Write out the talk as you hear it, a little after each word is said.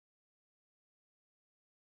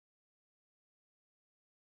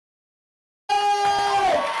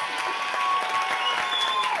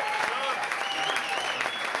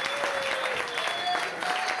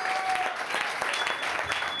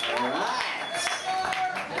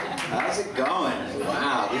How's it going?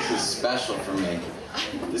 Wow, this is special for me.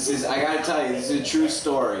 I gotta tell you, this is a true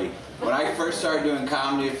story. When I first started doing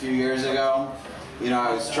comedy a few years ago,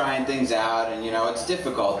 I was trying things out, and it's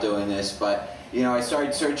difficult doing this, but I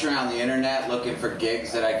started searching around the internet looking for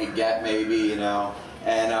gigs that I could get maybe, and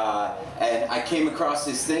I came across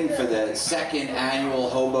this thing for the second annual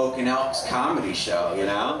Hoboken Elks comedy show, and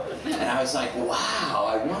I was like, wow,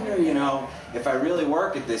 I wonder, if I really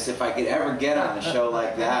work at this, if I could ever get on a show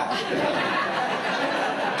like that.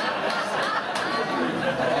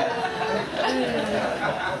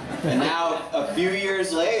 And now, a few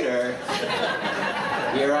years later,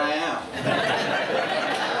 here I am.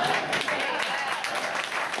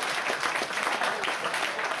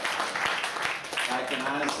 I can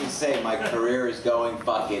honestly say my career is going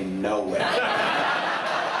fucking nowhere.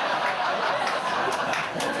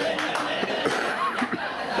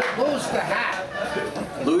 Lose the hat.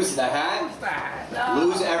 Lose the hat? Lose the hat.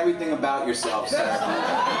 Lose everything about yourself, sir.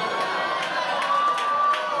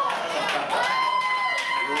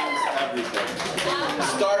 Lose everything.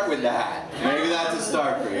 Start with the hat. Maybe that's a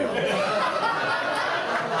start for you.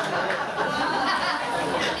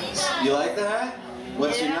 You like the hat?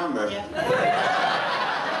 What's your number?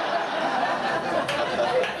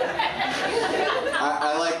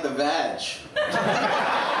 I like the veg.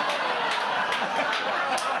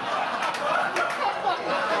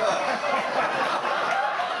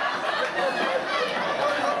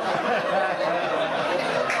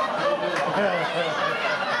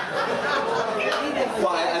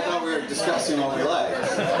 Well, I thought we were discussing what we liked.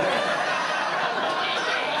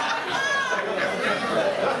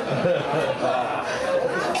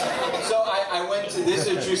 I went to, this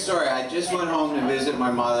is a true story, I just went home to visit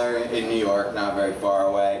my mother in New York, not very far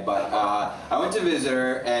away, but I went to visit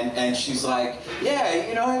her, and she's like, yeah,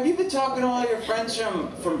 have you been talking to all your friends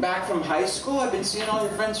from back from high school? I've been seeing all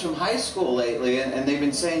your friends from high school lately, and they've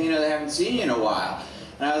been saying, they haven't seen you in a while.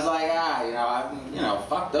 And I was like,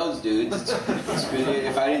 fuck those dudes.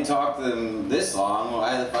 If I didn't talk to them this long,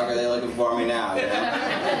 why the fuck are they looking for me now?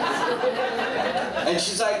 And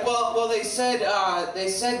she's like, well, they said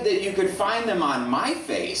that you could find them on my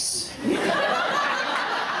face. There's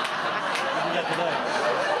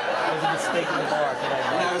a mistake in the bar today.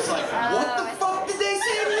 And I was like, what the fuck did they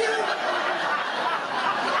say to you?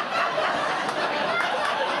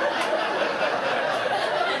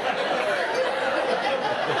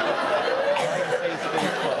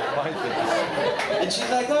 And she's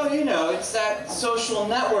like, oh, it's that social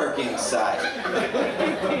networking site.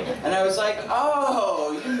 And I was like,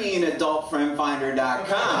 oh, you mean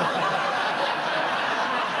adultfriendfinder.com.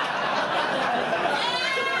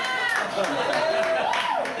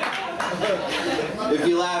 If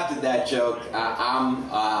you laughed at that joke, I'm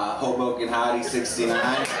Hoboken Hottie 69.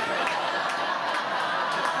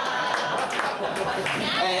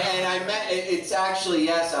 And I meant, it's actually,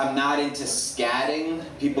 yes, I'm not into scatting.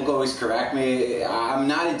 People always correct me. I'm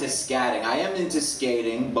not into scatting. I am into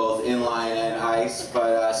skating, both inline and ice,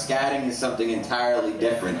 but scatting is something entirely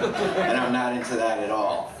different. And I'm not into that at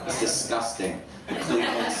all. It's disgusting. The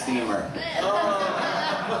Cleveland Steamer.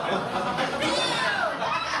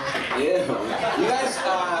 Ew. You guys,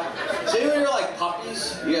 does anyone like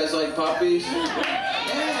puppies? You guys like puppies?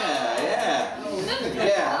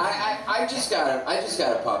 Yeah, I just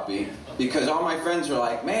got a puppy because all my friends were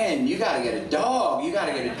like, man, you gotta get a dog. You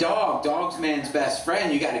gotta get a dog. Dog's man's best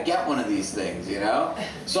friend. You gotta get one of these things,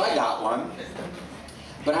 So I got one.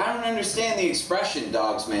 But I don't understand the expression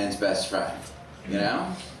dog's man's best friend,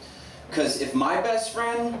 Because if my best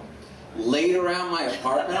friend laid around my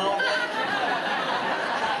apartment all day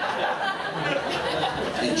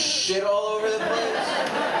and shit all over the place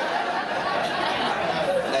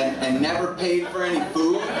and never paid for any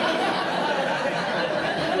food,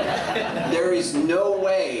 there is no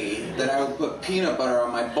way that I would put peanut butter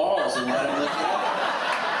on my balls and let him lick it off.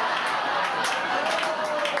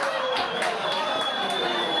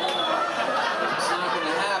 It's not going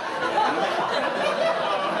to happen.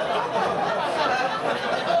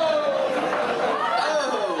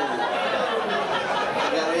 Oh! I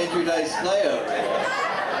got an Andrew Dice Clay over here.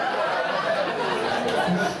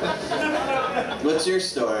 What's your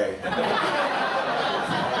story?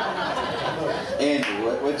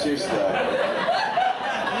 Andrew, what's your story?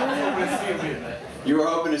 You were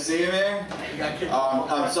hoping to see him here?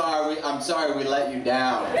 I'm sorry we let you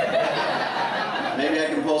down. Maybe I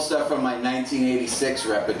can pull stuff from my 1986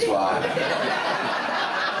 repertoire.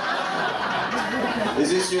 Is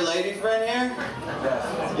this your lady friend here?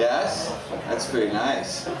 Yes. Yes? That's pretty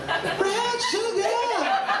nice. Red sugar!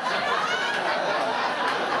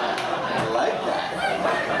 I like that.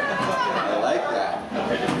 I like that.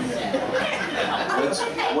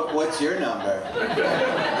 what's your number?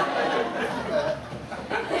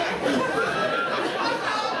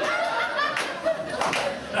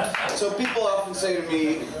 So people often say to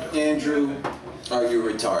me, Andrew, are you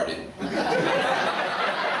retarded?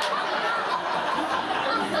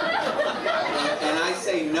 And I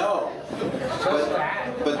say no.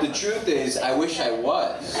 But the truth is, I wish I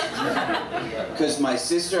was. Because my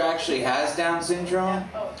sister actually has Down syndrome,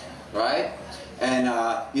 right? And,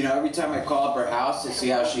 you know, every time I call up her house to see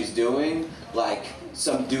how she's doing, like,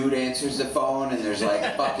 some dude answers the phone and there's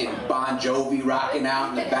like fucking Bon Jovi rocking out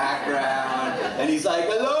in the background. And he's like,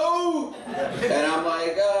 hello? And I'm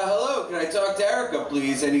like, hello, can I talk to Erica,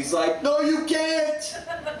 please? And he's like, no, you can't.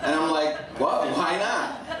 And I'm like, what? Why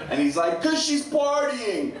not? And he's like, because she's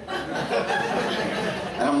partying.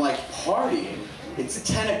 And I'm like, partying? It's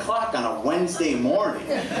 10 o'clock on a Wednesday morning.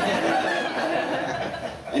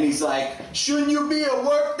 And he's like, shouldn't you be at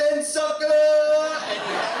work then, sucker? And he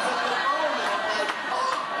hangs up the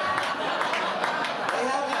phone, and I'm like, fuck. They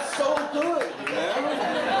have it so good, you know?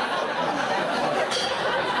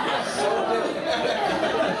 So good.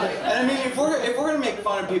 And I mean, if we're gonna make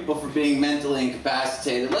fun of people for being mentally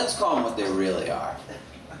incapacitated, let's call them what they really are.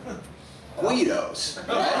 Guidos,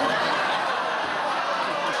 right?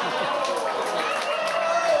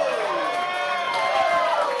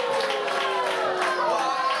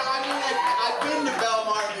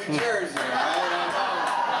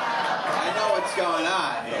 Going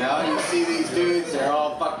on, you know? You see these dudes, they're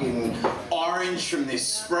all fucking orange from this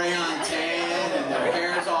spray-on tan, and their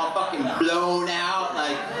hair's all fucking blown out,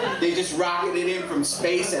 like they just rocketed in from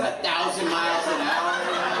space at 1,000 miles an hour,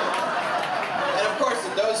 you know? And of course,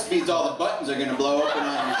 at those speeds, all the buttons are gonna blow open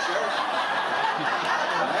on your shirt.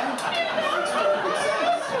 Right? Makes perfect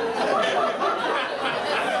sense.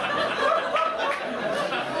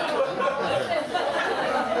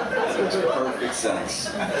 Makes perfect sense.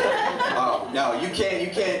 Oh, no, you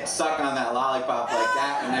can't suck on that lollipop like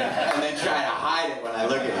that and then try to hide it when I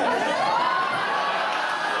look at it.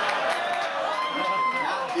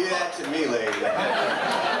 Not do that to me, lady.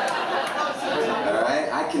 Alright?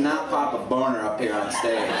 I cannot pop a boner up here on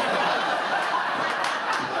stage.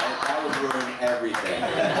 That would ruin everything.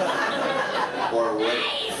 Or would it?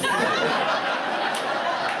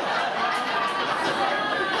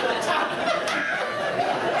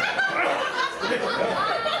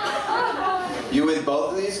 You with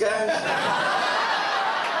both of these guys?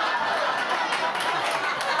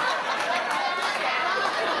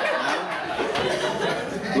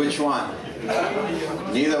 No? Which one?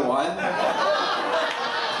 Neither one?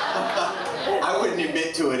 I wouldn't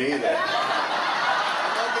admit to it either.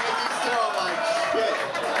 I'm looking at these two, I'm like, shit.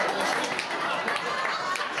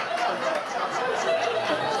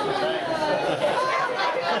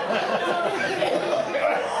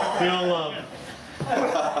 Feel love.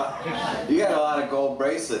 You got a lot of gold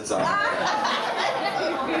bracelets on.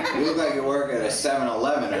 You look like you work at a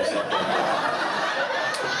 7-Eleven or something.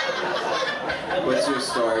 What's your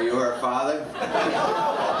story? You were a father? You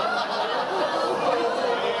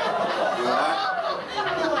are?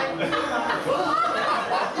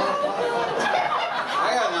 I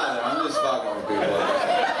got nothing. I'm just fucking with people.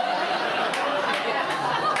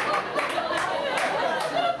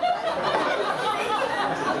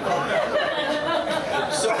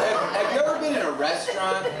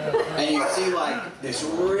 Restaurant and you see like this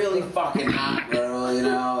really fucking hot girl, you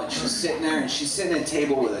know, and she's sitting there and she's sitting at a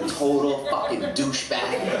table with a total fucking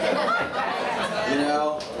douchebag, you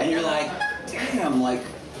know, and you're like, damn, like,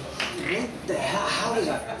 what the hell? How does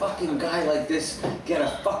a fucking guy like this get a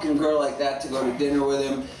fucking girl like that to go to dinner with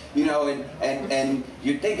him, you know, and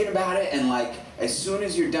you're thinking about it, and like as soon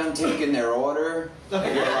as you're done taking their order, you're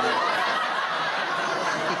like,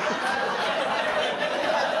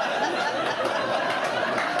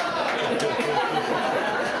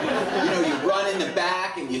 in the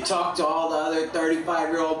back and you talk to all the other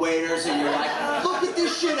 35-year-old waiters and you're like, look at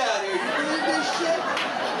this shit out here, you believe this shit?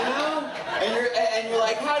 You know? And you're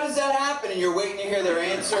like, how does that happen? And you're waiting to hear their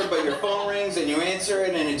answer, but your phone rings and you answer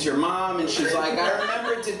it and it's your mom and she's like, I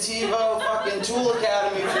remembered to TiVo fucking Tool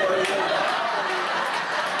Academy for you.